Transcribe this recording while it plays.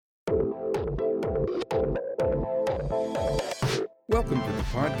Welcome to the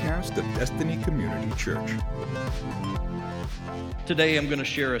podcast of Destiny Community Church. Today I'm going to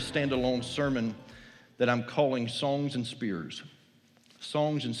share a standalone sermon that I'm calling Songs and Spears.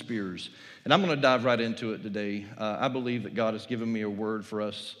 Songs and Spears. And I'm going to dive right into it today. I believe that God has given me a word for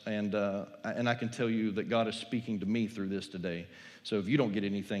us, and I can tell you that God is speaking to me through this today. So if you don't get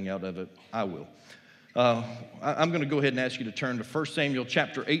anything out of it, I will. I'm going to go ahead and ask you to turn to 1 Samuel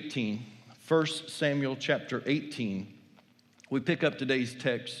chapter 18. 1 Samuel chapter 18. We pick up today's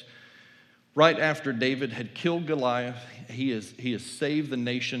text right after David had killed Goliath. He has saved the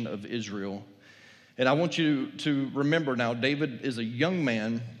nation of Israel. And I want you to remember now, David is a young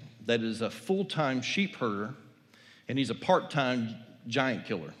man that is a full-time sheep herder, and he's a part-time giant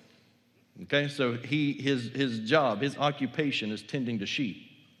killer. Okay, so his job, his occupation is tending to sheep.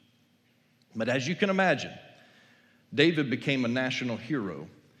 But as you can imagine, David became a national hero.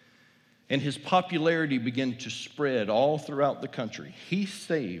 And his popularity began to spread all throughout the country. He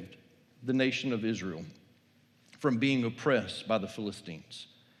saved the nation of Israel from being oppressed by the Philistines.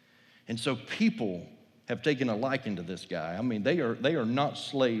 And so people have taken a liking to this guy. I mean, they are not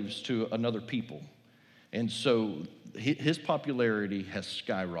slaves to another people. And so his popularity has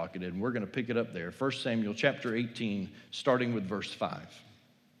skyrocketed. And we're going to pick it up there. 1 Samuel chapter 18, starting with verse 5.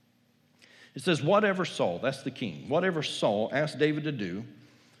 It says, whatever Saul, that's the king, whatever Saul asked David to do,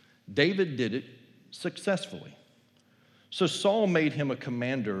 David did it successfully. So Saul made him a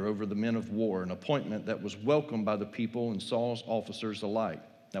commander over the men of war, an appointment that was welcomed by the people and Saul's officers alike.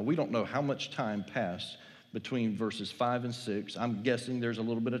 Now, we don't know how much time passed between verses 5 and 6. I'm guessing there's a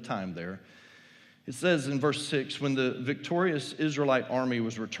little bit of time there. It says in verse 6, when the victorious Israelite army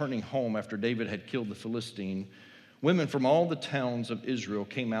was returning home after David had killed the Philistine, women from all the towns of Israel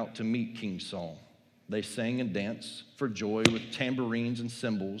came out to meet King Saul. They sang and danced for joy with tambourines and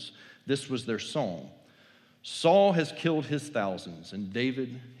cymbals. This was their song. Saul has killed his thousands, and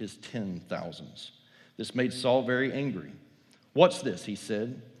David his 10,000s. This made Saul very angry. What's this, he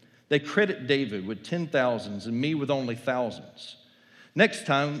said. They credit David with 10,000s and me with only thousands. Next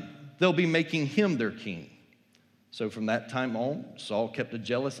time, they'll be making him their king. So from that time on, Saul kept a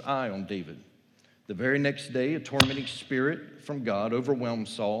jealous eye on David. The very next day, a tormenting spirit from God overwhelmed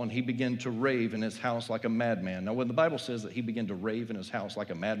Saul, and he began to rave in his house like a madman. Now, when the Bible says that he began to rave in his house like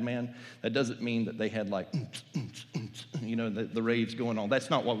a madman, that doesn't mean that they had like, the raves going on. That's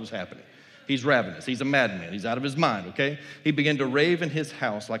not what was happening. He's ravenous. He's a madman. He's out of his mind, okay? He began to rave in his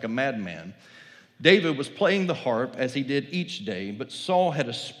house like a madman. David was playing the harp as he did each day, but Saul had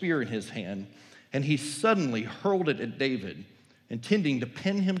a spear in his hand, and he suddenly hurled it at David, intending to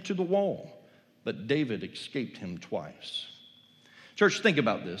pin him to the wall. But David escaped him twice. Church, think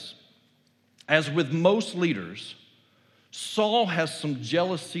about this. As with most leaders, Saul has some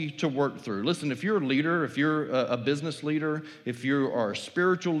jealousy to work through. Listen, if you're a leader, if you're a business leader, if you are a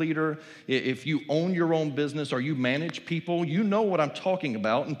spiritual leader, if you own your own business or you manage people, you know what I'm talking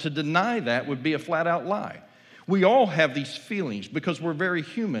about. And to deny that would be a flat-out lie. We all have these feelings because we're very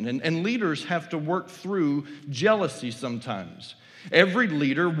human, and leaders have to work through jealousy sometimes. Every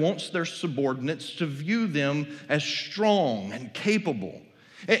leader wants their subordinates to view them as strong and capable.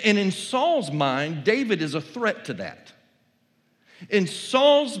 And in Saul's mind, David is a threat to that. In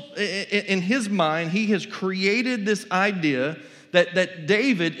his mind, he has created this idea that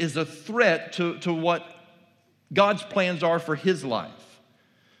David is a threat to what God's plans are for his life.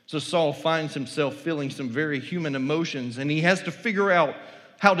 So Saul finds himself feeling some very human emotions, and he has to figure out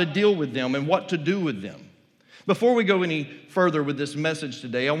how to deal with them and what to do with them. Before we go any further with this message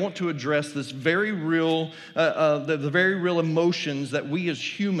today, I want to address this very real, the very real emotions that we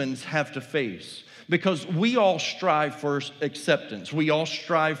as humans have to face. Because we all strive for acceptance. We all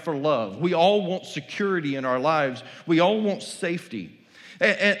strive for love. We all want security in our lives. We all want safety.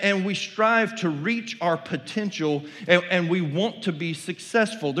 And we strive to reach our potential, and we want to be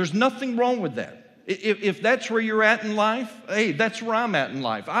successful. There's nothing wrong with that. If that's where you're at in life, hey, that's where I'm at in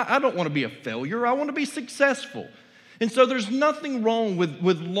life. I don't want to be a failure. I want to be successful. And so there's nothing wrong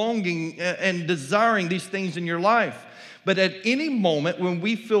with longing and desiring these things in your life. But at any moment when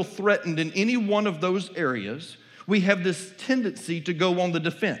we feel threatened in any one of those areas, we have this tendency to go on the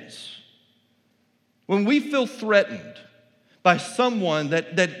defense. When we feel threatened by someone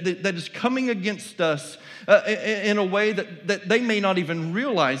that is coming against us in a way that they may not even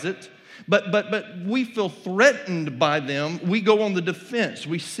realize it, but we feel threatened by them, we go on the defense.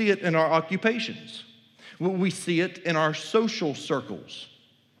 We see it in our occupations. We see it in our social circles.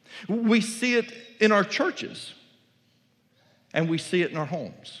 We see it in our churches. And we see it in our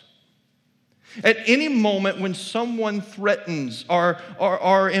homes. At any moment when someone threatens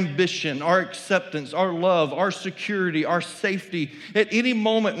our ambition, our acceptance, our love, our security, our safety, at any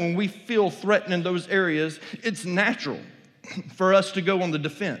moment when we feel threatened in those areas, it's natural for us to go on the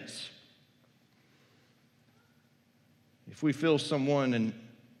defense. If we feel someone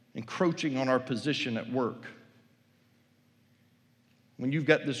encroaching on our position at work, when you've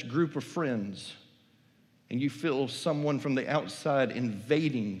got this group of friends and you feel someone from the outside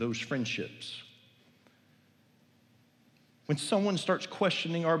invading those friendships, when someone starts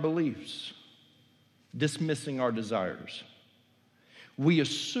questioning our beliefs, dismissing our desires, we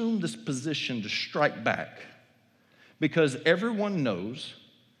assume this position to strike back because everyone knows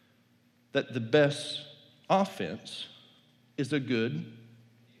that the best offense is a good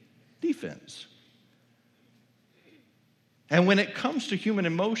defense. And when it comes to human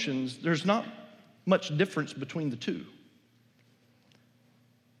emotions, there's not much difference between the two.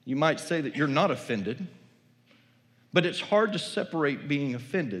 You might say that you're not offended, but it's hard to separate being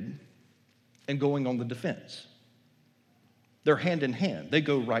offended and going on the defense. They're hand in hand. They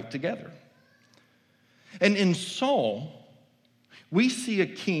go right together. And in Saul, we see a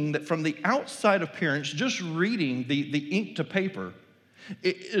king that from the outside appearance, just reading the ink to paper,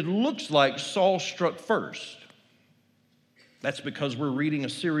 it looks like Saul struck first. That's because we're reading a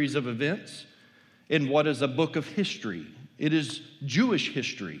series of events in what is a book of history. It is Jewish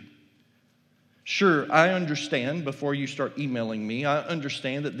history. Sure, I understand, before you start emailing me, I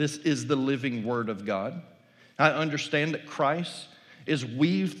understand that this is the living Word of God. I understand that Christ is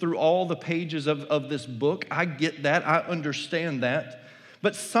weaved through all the pages of this book. I get that. I understand that.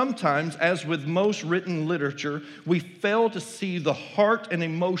 But sometimes, as with most written literature, we fail to see the heart and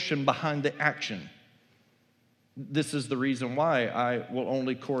emotion behind the action. This is the reason why I will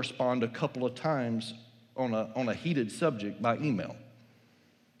only correspond a couple of times on a heated subject by email.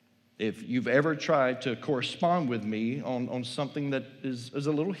 If you've ever tried to correspond with me on something that is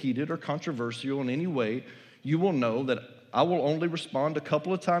a little heated or controversial in any way, you will know that I will only respond a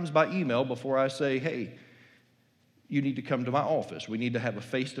couple of times by email before I say, hey, you need to come to my office. We need to have a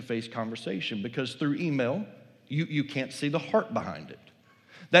face-to-face conversation, because through email, you can't see the heart behind it.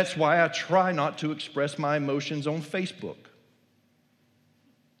 That's why I try not to express my emotions on Facebook.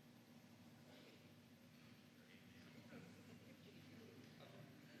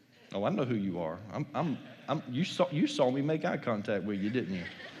 Oh, I know who you are. You saw me make eye contact with you, didn't you?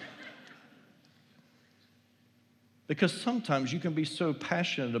 Because sometimes you can be so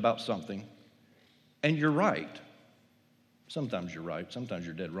passionate about something, and you're right. Sometimes you're right, sometimes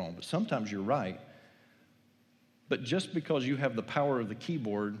you're dead wrong, but sometimes you're right. But just because you have the power of the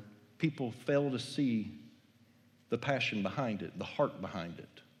keyboard, people fail to see the passion behind it, the heart behind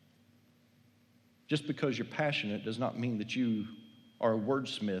it. Just because you're passionate does not mean that you are a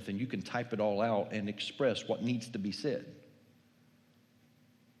wordsmith and you can type it all out and express what needs to be said.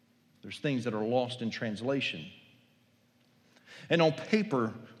 There's things that are lost in translation. And on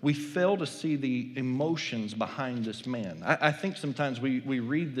paper, we fail to see the emotions behind this man. I think sometimes we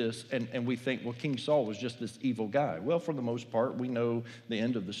read this and we think, well, King Saul was just this evil guy. Well, for the most part, we know the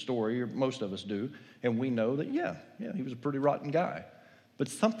end of the story, or most of us do, and we know that, yeah, he was a pretty rotten guy. But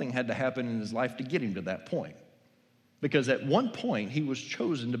something had to happen in his life to get him to that point. Because at one point, he was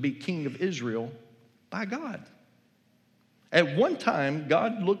chosen to be king of Israel by God. At one time,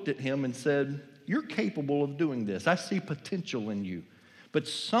 God looked at him and said, you're capable of doing this. I see potential in you. But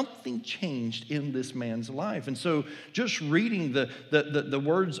something changed in this man's life. And so just reading the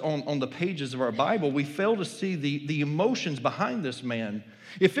words on the pages of our Bible, we fail to see the emotions behind this man.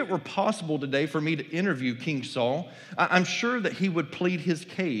 If it were possible today for me to interview King Saul, I'm sure that he would plead his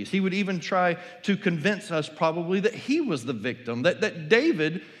case. He would even try to convince us probably that he was the victim, that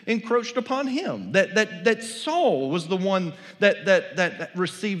David encroached upon him, that Saul was the one that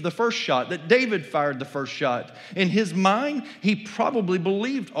received the first shot, that David fired the first shot. In his mind, he probably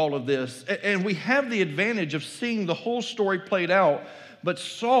believed all of this. And we have the advantage of seeing the whole story played out. But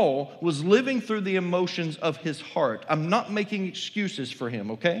Saul was living through the emotions of his heart. I'm not making excuses for him,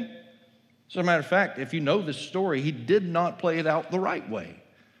 okay? As a matter of fact, if you know this story, he did not play it out the right way.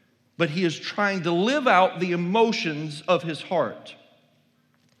 But he is trying to live out the emotions of his heart.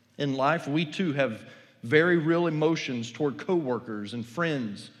 In life, we too have very real emotions toward coworkers and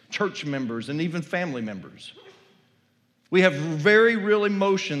friends, church members, and even family members. We have very real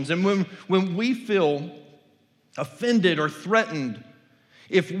emotions. And when we feel offended or threatened,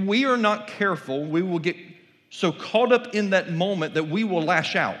 if we are not careful, we will get so caught up in that moment that we will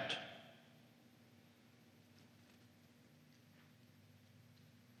lash out.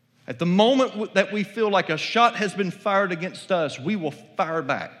 At the moment that we feel like a shot has been fired against us, we will fire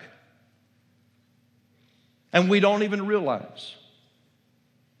back. And we don't even realize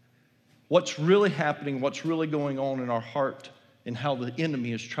what's really happening, what's really going on in our heart, and how the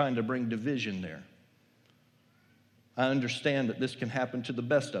enemy is trying to bring division there. I understand that this can happen to the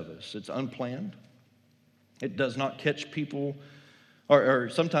best of us. It's unplanned. It does not catch people, or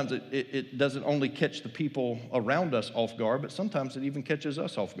sometimes it doesn't only catch the people around us off guard, but sometimes it even catches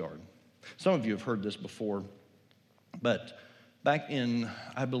us off guard. Some of you have heard this before, but back in,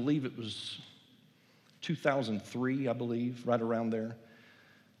 I believe it was 2003, I believe, right around there,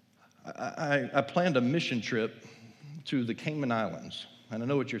 I planned a mission trip to the Cayman Islands. And I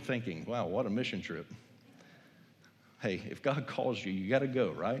know what you're thinking. Wow, what a mission trip. Hey, if God calls you, you got to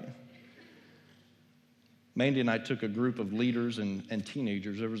go, right? Mandy and I took a group of leaders and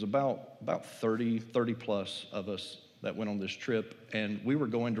teenagers. There was about 30 plus of us that went on this trip, and we were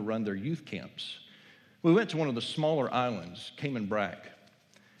going to run their youth camps. We went to one of the smaller islands, Cayman Brac.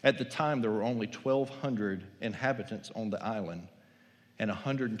 At the time, there were only 1,200 inhabitants on the island, and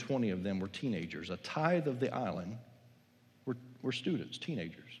 120 of them were teenagers. A tithe of the island were students,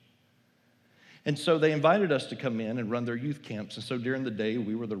 teenagers. And so they invited us to come in and run their youth camps. And so during the day,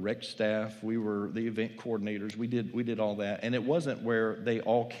 we were the rec staff, we were the event coordinators, we did all that. And it wasn't where they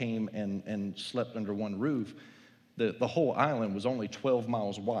all came and slept under one roof. The whole island was only 12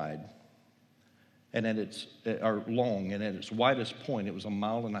 miles wide, and long, and at its widest point, it was 1.5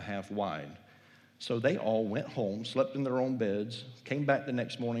 miles wide. So they all went home, slept in their own beds, came back the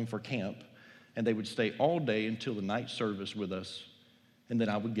next morning for camp, and they would stay all day until the night service with us. And then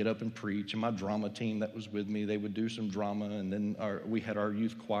I would get up and preach, and my drama team that was with me, they would do some drama, and then we had our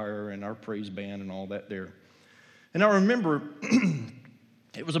youth choir and our praise band and all that there. And I remember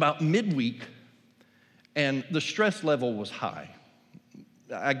it was about midweek, and the stress level was high.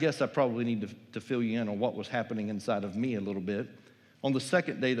 I guess I probably need to fill you in on what was happening inside of me a little bit. On the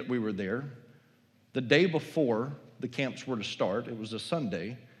second day that we were there, the day before the camps were to start, it was a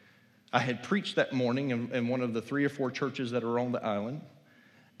Sunday, I had preached that morning in one of the 3 or 4 churches that are on the island.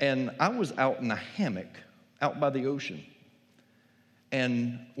 And I was out in a hammock out by the ocean.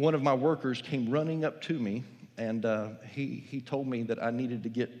 And one of my workers came running up to me, and he told me that I needed to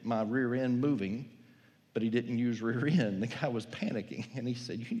get my rear end moving, but he didn't use rear end. The guy was panicking, and he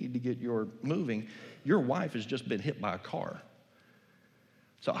said, "You need to get your moving. Your wife has just been hit by a car."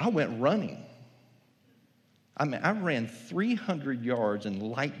 So I went running. I ran 300 yards in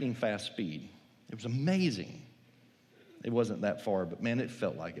lightning fast speed. It was amazing. It wasn't that far, but man, it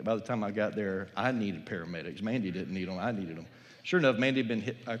felt like it. By the time I got there, I needed paramedics. Mandy didn't need them. I needed them. Sure enough, Mandy had been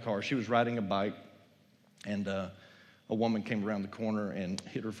hit by a car. She was riding a bike, and a woman came around the corner and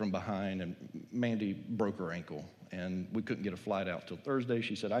hit her from behind, and Mandy broke her ankle, and we couldn't get a flight out till Thursday.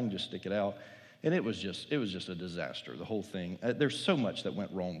 She said, "I can just stick it out." And it was just a disaster, the whole thing. There's so much that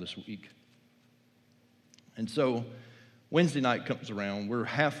went wrong this week. And so Wednesday night comes around. We're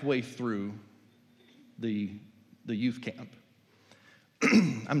halfway through the youth camp.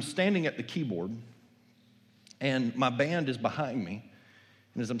 I'm standing at the keyboard, and my band is behind me.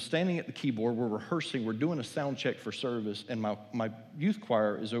 And as I'm standing at the keyboard, we're rehearsing, we're doing a sound check for service, and my youth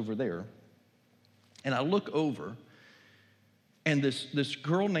choir is over there. And I look over, and this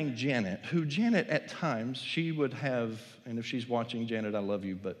girl named Janet, who Janet at times, she would have, and if she's watching, Janet, I love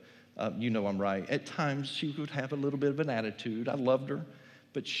you, but you know I'm right. At times, she would have a little bit of an attitude. I loved her,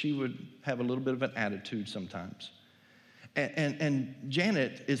 but she would have a little bit of an attitude sometimes. And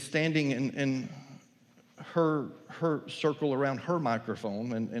Janet is standing in her circle around her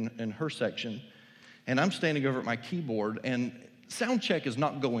microphone and her section, and I'm standing over at my keyboard, and sound check is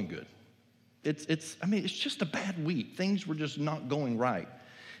not going good. It's just a bad week. Things were just not going right.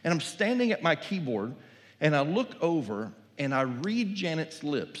 And I'm standing at my keyboard, and I look over, and I read Janet's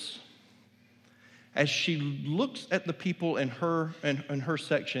lips as she looks at the people in her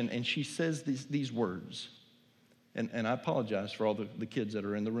section, and she says these words. And I apologize for all the kids that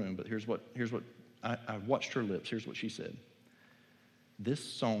are in the room, but here's what I watched her lips. Here's what she said. "This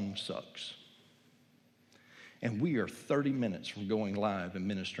song sucks." And we are 30 minutes from going live and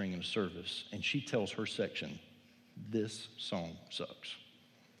ministering in a service, and she tells her section, "This song sucks."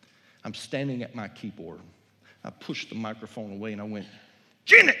 I'm standing at my keyboard. I pushed the microphone away, and I went,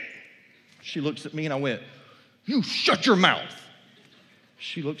 "Janet!" She looks at me, and I went, "You shut your mouth."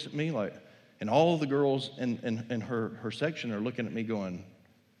 She looks at me like, and all the girls in her section are looking at me going,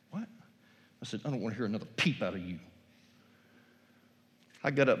 "What?" I said, "I don't want to hear another peep out of you." I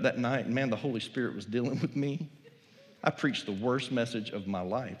got up that night, and man, the Holy Spirit was dealing with me. I preached the worst message of my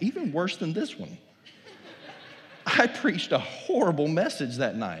life, even worse than this one. I preached a horrible message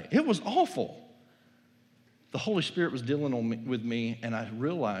that night. It was awful. The Holy Spirit was dealing with me, and I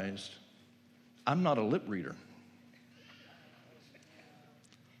realized I'm not a lip reader.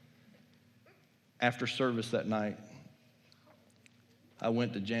 After service that night, I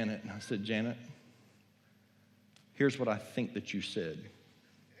went to Janet and I said, Janet, here's what I think that you said.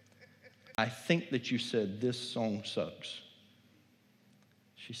 I think that you said, this song sucks.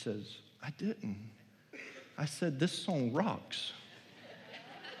 She says, I didn't. I said, this song rocks.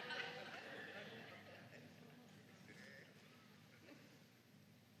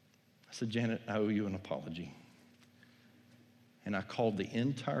 I said, Janet, I owe you an apology. And I called the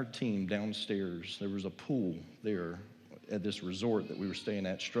entire team downstairs. There was a pool there at this resort that we were staying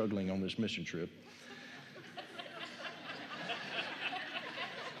at, struggling on this mission trip.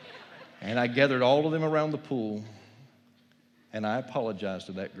 And I gathered all of them around the pool, and I apologized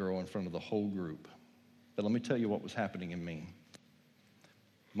to that girl in front of the whole group. But let me tell you what was happening in me.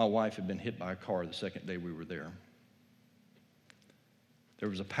 My wife had been hit by a car the second day we were there. There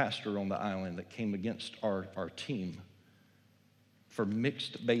was a pastor on the island that came against our team for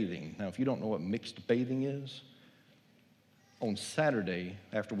mixed bathing. Now, if you don't know what mixed bathing is, on Saturday,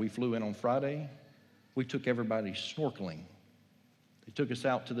 after we flew in on Friday, we took everybody snorkeling. They took us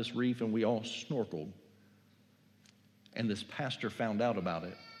out to this reef and we all snorkeled. And this pastor found out about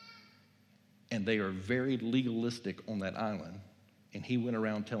it. And they are very legalistic on that island. And he went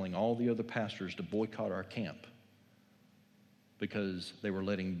around telling all the other pastors to boycott our camp because they were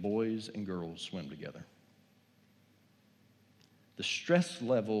letting boys and girls swim together. The stress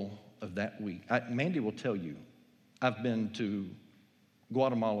level of that week, Mandy will tell you, I've been to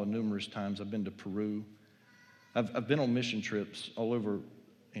Guatemala numerous times. I've been to Peru. I've been on mission trips all over,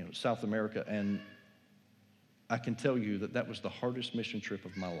 South America, and I can tell you that that was the hardest mission trip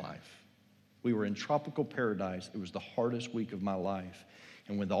of my life. We were in tropical paradise. It was the hardest week of my life.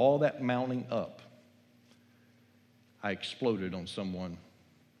 And with all that mounting up, I exploded on someone,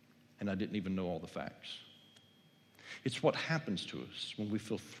 and I didn't even know all the facts. It's what happens to us when we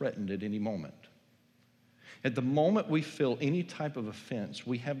feel threatened at any moment. At the moment we feel any type of offense,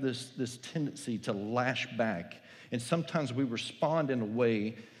 we have this tendency to lash back. And sometimes we respond in a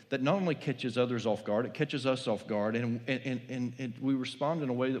way that not only catches others off guard, it catches us off guard. And we respond in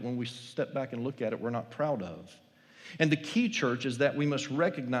a way that when we step back and look at it, we're not proud of. And the key, church, is that we must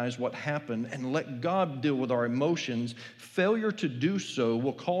recognize what happened and let God deal with our emotions. Failure to do so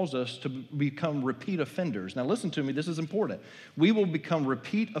will cause us to become repeat offenders. Now listen to me, this is important. We will become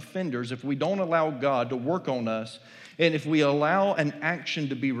repeat offenders if we don't allow God to work on us. And if we allow an action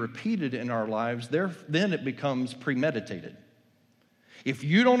to be repeated in our lives, then it becomes premeditated. If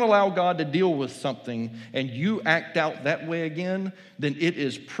you don't allow God to deal with something and you act out that way again, then it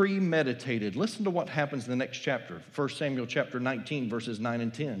is premeditated. Listen to what happens in the next chapter, 1 Samuel chapter 19, verses 9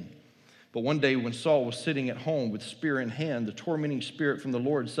 and 10. But one day when Saul was sitting at home with spear in hand, the tormenting spirit from the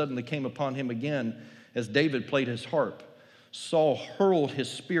Lord suddenly came upon him again as David played his harp. Saul hurled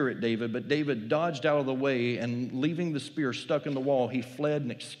his spear at David, but David dodged out of the way, and leaving the spear stuck in the wall, he fled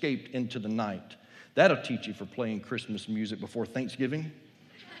and escaped into the night. That'll teach you for playing Christmas music before Thanksgiving.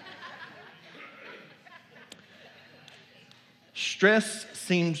 Stress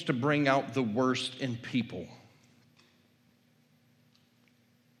seems to bring out the worst in people.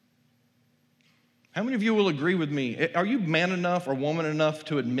 How many of you will agree with me? Are you man enough or woman enough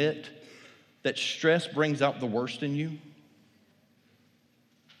to admit that stress brings out the worst in you?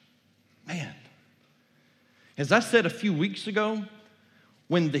 Man, as I said a few weeks ago,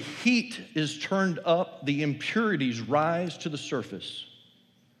 when the heat is turned up, the impurities rise to the surface.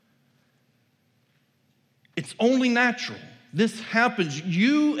 It's only natural. This happens.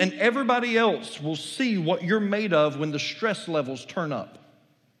 You and everybody else will see what you're made of when the stress levels turn up.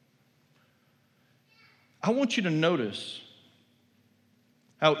 I want you to notice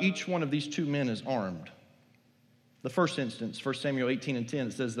how each one of these two men is armed. The first instance, 1 Samuel 18 and 10,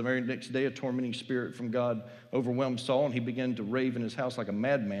 it says, the very next day a tormenting spirit from God overwhelmed Saul, and he began to rave in his house like a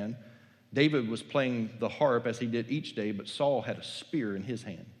madman. David was playing the harp as he did each day, but Saul had a spear in his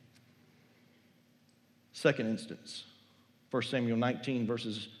hand. Second instance, 1 Samuel 19,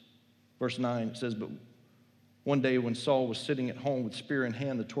 verse 9, it says, but one day when Saul was sitting at home with spear in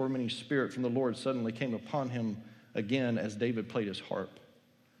hand, the tormenting spirit from the Lord suddenly came upon him again as David played his harp.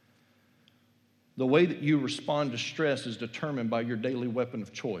 The way that you respond to stress is determined by your daily weapon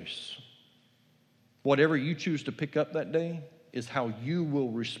of choice. Whatever you choose to pick up that day is how you will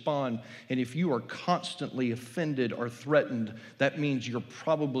respond. And if you are constantly offended or threatened, that means you're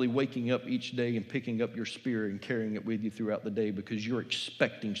probably waking up each day and picking up your spear and carrying it with you throughout the day because you're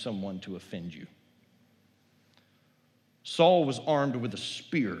expecting someone to offend you. Saul was armed with a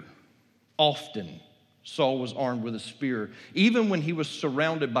spear, often Saul was armed with a spear, even when he was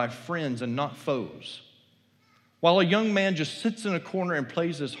surrounded by friends and not foes. While a young man just sits in a corner and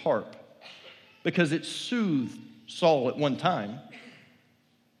plays his harp because it soothed Saul at one time.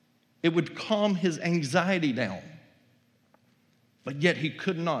 It would calm his anxiety down. But yet he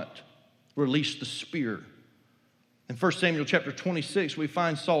could not release the spear. In 1 Samuel chapter 26, we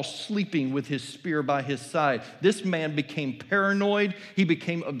find Saul sleeping with his spear by his side. This man became paranoid. He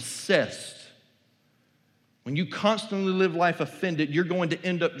became obsessed. When you constantly live life offended, you're going to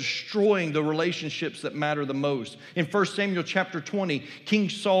end up destroying the relationships that matter the most. In 1 Samuel chapter 20, King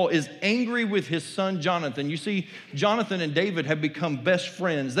Saul is angry with his son Jonathan. You see, Jonathan and David have become best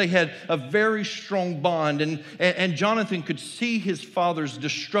friends. They had a very strong bond, and Jonathan could see his father's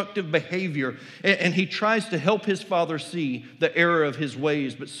destructive behavior, and he tries to help his father see the error of his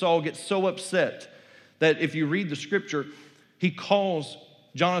ways. But Saul gets so upset that if you read the scripture, he calls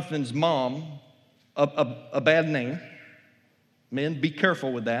Jonathan's mom a bad name. Men, be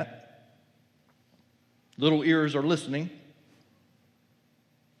careful with that. Little ears are listening.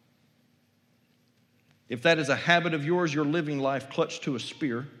 If that is a habit of yours, you're living life clutched to a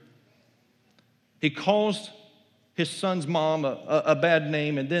spear. He calls his son's mom a bad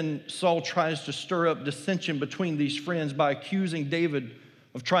name, and then Saul tries to stir up dissension between these friends by accusing David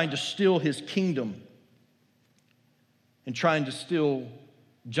of trying to steal his kingdom and trying to steal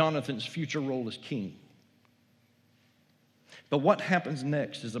Jonathan's future role as king. But what happens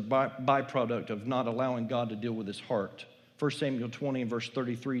next is a byproduct of not allowing God to deal with his heart. 1 Samuel 20 and verse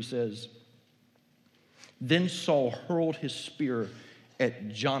 33 says, "Then Saul hurled his spear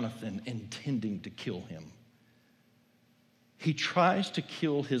at Jonathan, intending to kill him." He tries to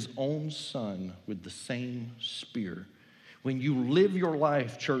kill his own son with the same spear. When you live your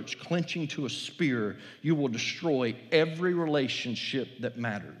life, church, clenching to a spear, you will destroy every relationship that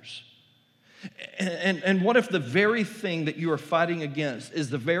matters. And what if the very thing that you are fighting against is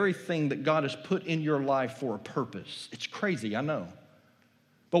the very thing that God has put in your life for a purpose? It's crazy, I know.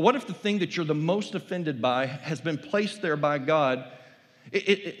 But what if the thing that you're the most offended by has been placed there by God?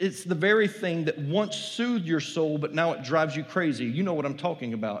 It's the very thing that once soothed your soul, but now it drives you crazy. You know what I'm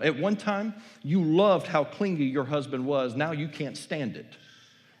talking about. At one time, you loved how clingy your husband was. Now you can't stand it.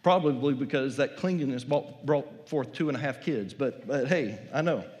 Probably because that clinginess brought forth 2.5 kids. But hey, I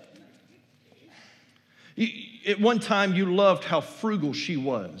know. At one time, you loved how frugal she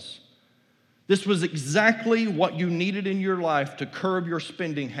was. This was exactly what you needed in your life to curb your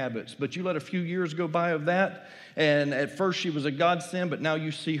spending habits. But you let a few years go by of that, and at first she was a godsend, but now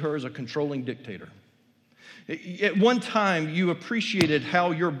you see her as a controlling dictator. At one time, you appreciated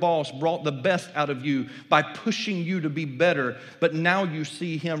how your boss brought the best out of you by pushing you to be better, but now you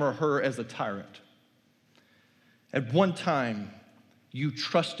see him or her as a tyrant. At one time, you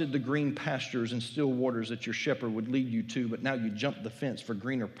trusted the green pastures and still waters that your shepherd would lead you to, but now you jump the fence for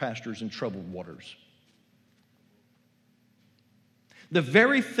greener pastures and troubled waters. The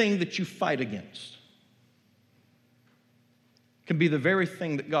very thing that you fight against can be the very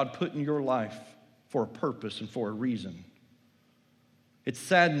thing that God put in your life for a purpose and for a reason. It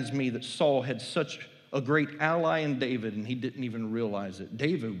saddens me that Saul had such a great ally in David and he didn't even realize it.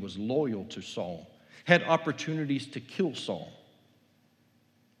 David was loyal to Saul, had opportunities to kill Saul,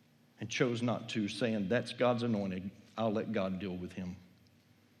 and chose not to, saying, "That's God's anointed. I'll let God deal with him."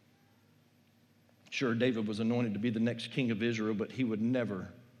 Sure, David was anointed to be the next king of Israel, but he would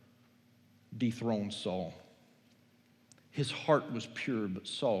never dethrone Saul. His heart was pure, but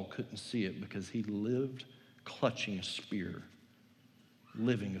Saul couldn't see it because he lived clutching a spear,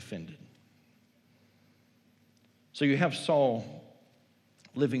 living offended. So you have Saul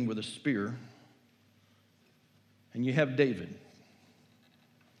living with a spear, and you have David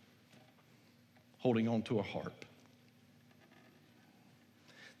holding on to a harp.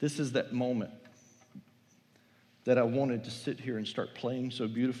 This is that moment that I wanted to sit here and start playing so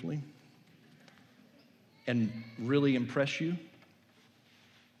beautifully and really impress you.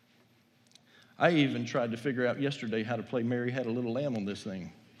 I even tried to figure out yesterday how to play Mary Had a Little Lamb on this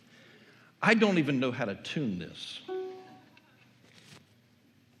thing. I don't even know how to tune this,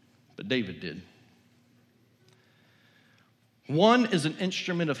 but David did. One is an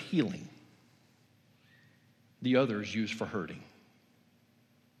instrument of healing. The other is used for hurting.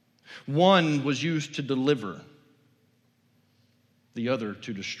 One was used to deliver. The other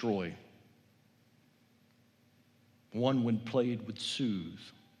to destroy. One, when played, would soothe.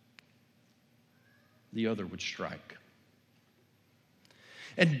 The other would strike.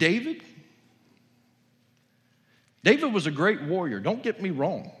 And David was a great warrior. Don't get me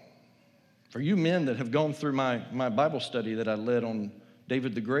wrong. For you men that have gone through my Bible study that I led on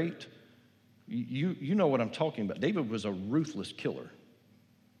David the Great, You know what I'm talking about. David was a ruthless killer.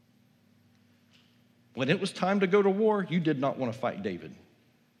 When it was time to go to war, you did not want to fight David.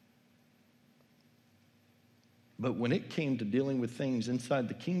 But when it came to dealing with things inside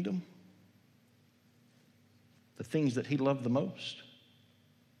the kingdom, the things that he loved the most,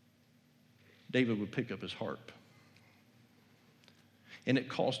 David would pick up his harp. And it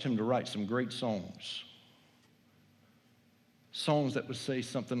caused him to write some great songs. Songs that would say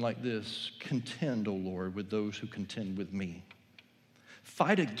something like this: contend, O Lord, with those who contend with me.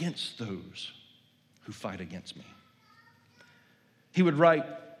 Fight against those who fight against me. He would write,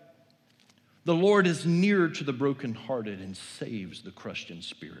 the Lord is near to the brokenhearted and saves the crushed in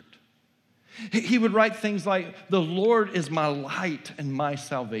spirit. He would write things like, the Lord is my light and my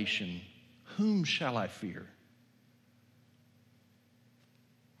salvation. Whom shall I fear?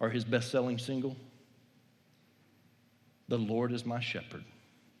 Or his best-selling single, the Lord is my shepherd.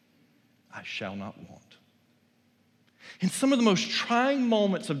 I shall not want. In some of the most trying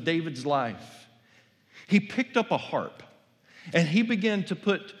moments of David's life, he picked up a harp and he began to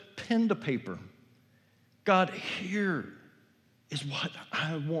put pen to paper. God, here is what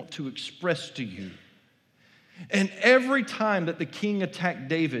I want to express to you. And every time that the king attacked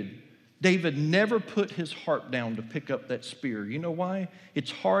David, David never put his harp down to pick up that spear. You know why?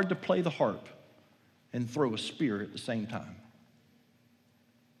 It's hard to play the harp and throw a spear at the same time.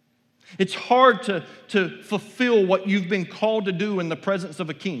 It's hard to fulfill what you've been called to do in the presence of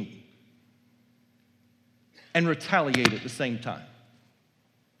a king and retaliate at the same time.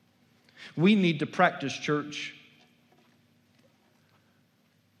 We need to practice, church.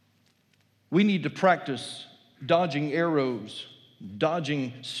 We need to practice dodging arrows,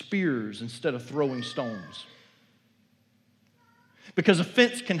 dodging spears instead of throwing stones. Because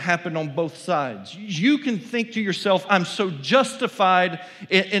offense can happen on both sides. You can think to yourself, I'm so justified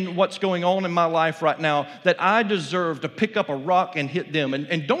in what's going on in my life right now that I deserve to pick up a rock and hit them.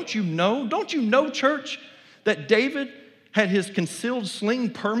 And don't you know, church, that David had his concealed sling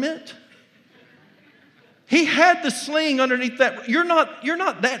permit? He had the sling underneath that. You're not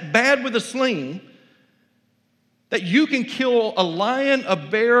that bad with a sling that you can kill a lion, a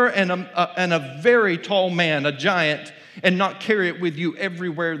bear, and a very tall man, a giant, and not carry it with you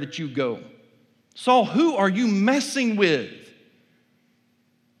everywhere that you go. Saul, who are you messing with?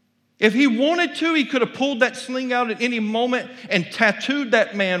 If he wanted to, he could have pulled that sling out at any moment and tattooed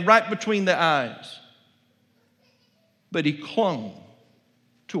that man right between the eyes. But he clung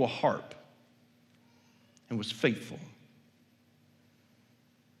to a harp and was faithful.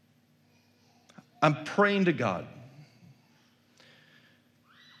 I'm praying to God.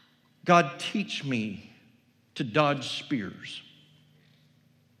 God, teach me to dodge spears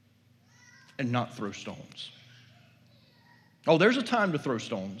and not throw stones. Oh, there's a time to throw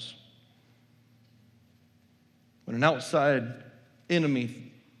stones. When an outside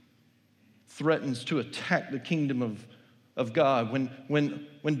enemy threatens to attack the kingdom of God,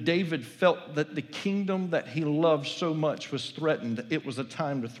 when David felt that the kingdom that he loved so much was threatened, it was a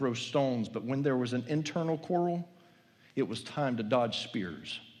time to throw stones. But when there was an internal quarrel, it was time to dodge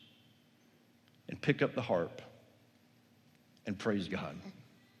spears and pick up the harp and praise God.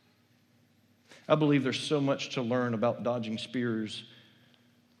 I believe there's so much to learn about dodging spears,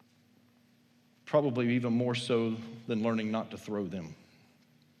 probably even more so than learning not to throw them.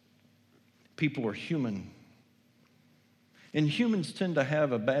 People are human. And humans tend to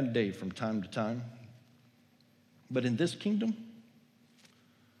have a bad day from time to time. But in this kingdom,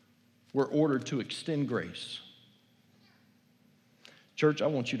 we're ordered to extend grace. Church, I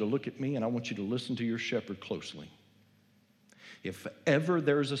want you to look at me and I want you to listen to your shepherd closely. If ever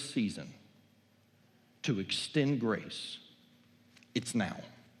there's a season to extend grace, it's now.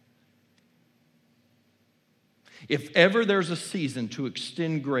 If ever there's a season to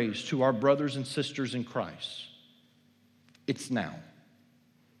extend grace to our brothers and sisters in Christ, it's now.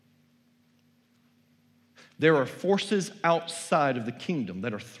 There are forces outside of the kingdom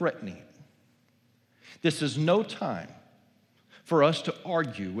that are threatening it. This is no time for us to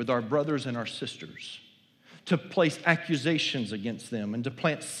argue with our brothers and our sisters, to place accusations against them and to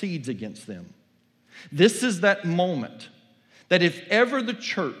plant seeds against them. This is that moment that if ever the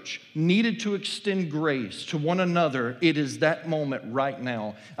church needed to extend grace to one another, it is that moment right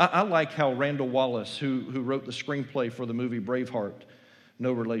now. I like how Randall Wallace, who wrote the screenplay for the movie Braveheart,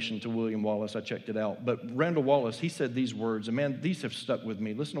 no relation to William Wallace, I checked it out, but Randall Wallace, he said these words, and man, these have stuck with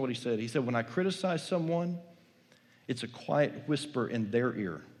me. Listen to what he said. He said, when I criticize someone, it's a quiet whisper in their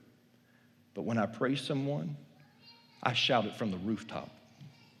ear. But when I praise someone, I shout it from the rooftop.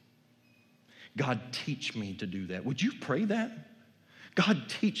 God, teach me to do that. Would you pray that? God,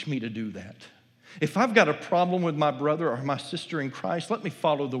 teach me to do that. If I've got a problem with my brother or my sister in Christ, let me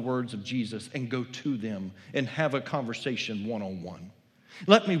follow the words of Jesus and go to them and have a conversation one-on-one.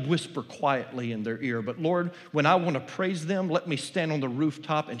 Let me whisper quietly in their ear. But Lord, when I want to praise them, let me stand on the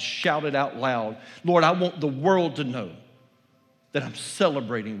rooftop and shout it out loud. Lord, I want the world to know that I'm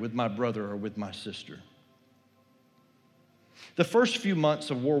celebrating with my brother or with my sister. The first few months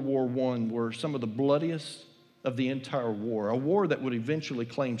of World War I were some of the bloodiest of the entire war, a war that would eventually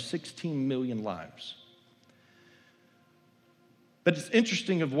claim 16 million lives. But it's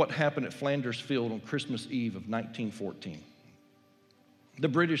interesting of what happened at Flanders Field on Christmas Eve of 1914. The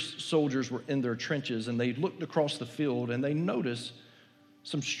British soldiers were in their trenches, and they looked across the field, and they noticed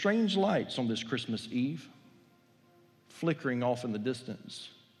some strange lights on this Christmas Eve, flickering off in the distance.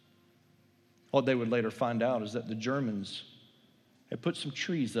 What they would later find out is that the Germans had put some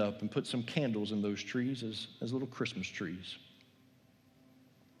trees up and put some candles in those trees as little Christmas trees.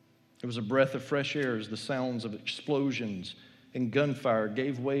 It was a breath of fresh air as the sounds of explosions and gunfire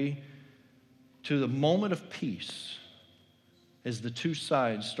gave way to the moment of peace as the two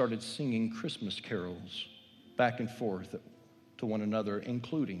sides started singing Christmas carols back and forth to one another,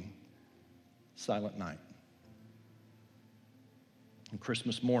 including Silent Night. On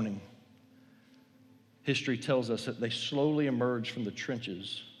Christmas morning, history tells us that they slowly emerged from the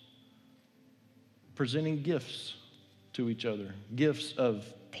trenches, presenting gifts to each other, gifts of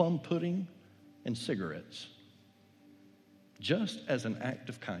plum pudding and cigarettes, just as an act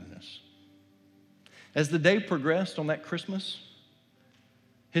of kindness. As the day progressed on that Christmas,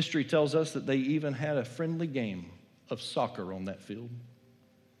 history tells us that they even had a friendly game of soccer on that field.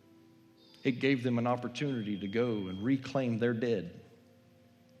 It gave them an opportunity to go and reclaim their dead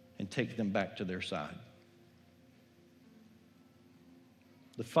and take them back to their side.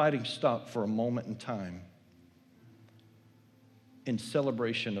 The fighting stopped for a moment in time in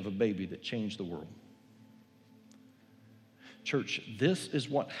celebration of a baby that changed the world. Church, this is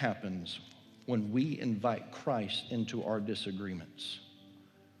what happens when we invite Christ into our disagreements.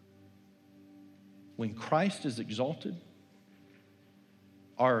 When Christ is exalted,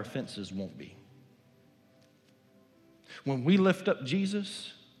 our offenses won't be. When we lift up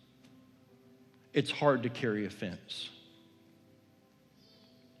Jesus, it's hard to carry offense.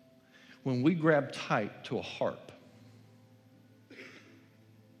 When we grab tight to a harp,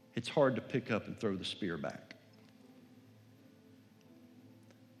 it's hard to pick up and throw the spear back.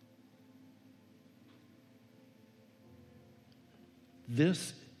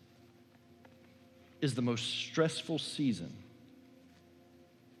 This is the most stressful season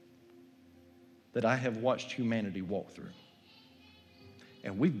that I have watched humanity walk through.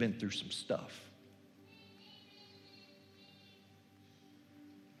 And we've been through some stuff.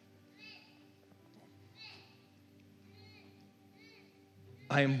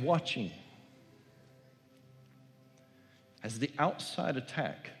 I am watching as the outside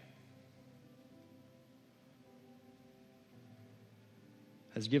attack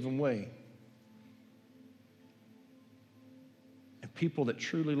has given way. And people that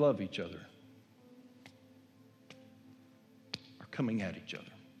truly love each other are coming at each other.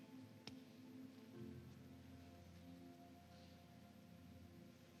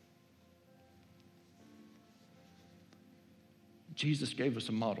 Jesus gave us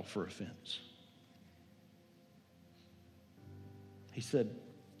a model for offense. He said,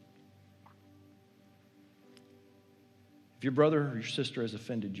 if your brother or your sister has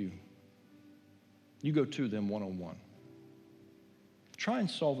offended you, you go to them one-on-one. Try and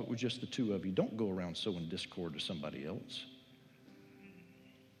solve it with just the two of you. Don't go around sowing discord to somebody else.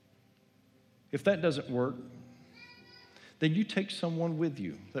 If that doesn't work, then you take someone with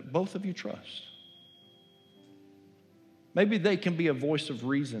you that both of you trust. Maybe they can be a voice of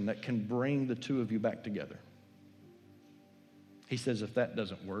reason that can bring the two of you back together. He says if that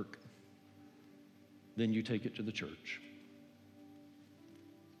doesn't work, then you take it to the church.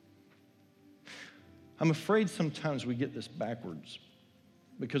 I'm afraid sometimes we get this backwards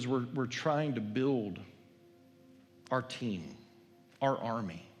because we're trying to build our team, our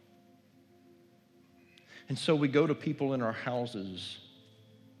army. And so we go to people in our houses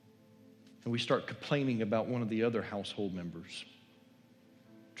and we start complaining about one of the other household members,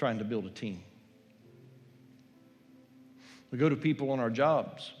 trying to build a team. We go to people on our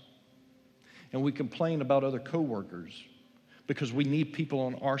jobs and we complain about other coworkers because we need people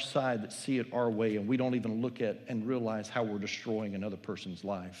on our side that see it our way, and we don't even look at and realize how we're destroying another person's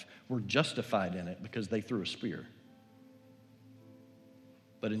life. We're justified in it because they threw a spear.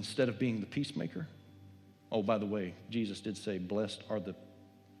 But instead of being the peacemaker, oh, by the way, Jesus did say, blessed are the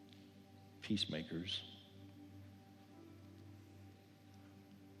peacemakers.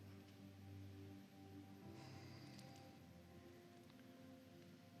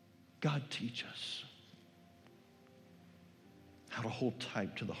 God, teach us how to hold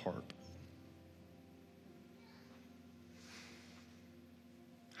tight to the harp,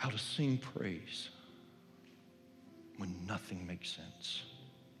 how to sing praise when nothing makes sense.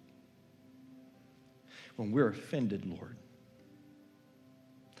 When we're offended, Lord,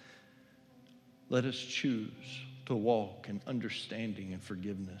 let us choose to walk in understanding and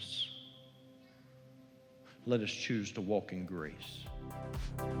forgiveness. Let us choose to walk in grace.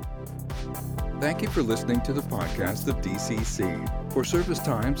 Thank you for listening to the podcast of DCC. For service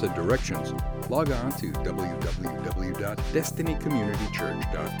times and directions, log on to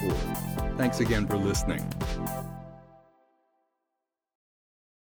www.destinycommunitychurch.org. Thanks again for listening.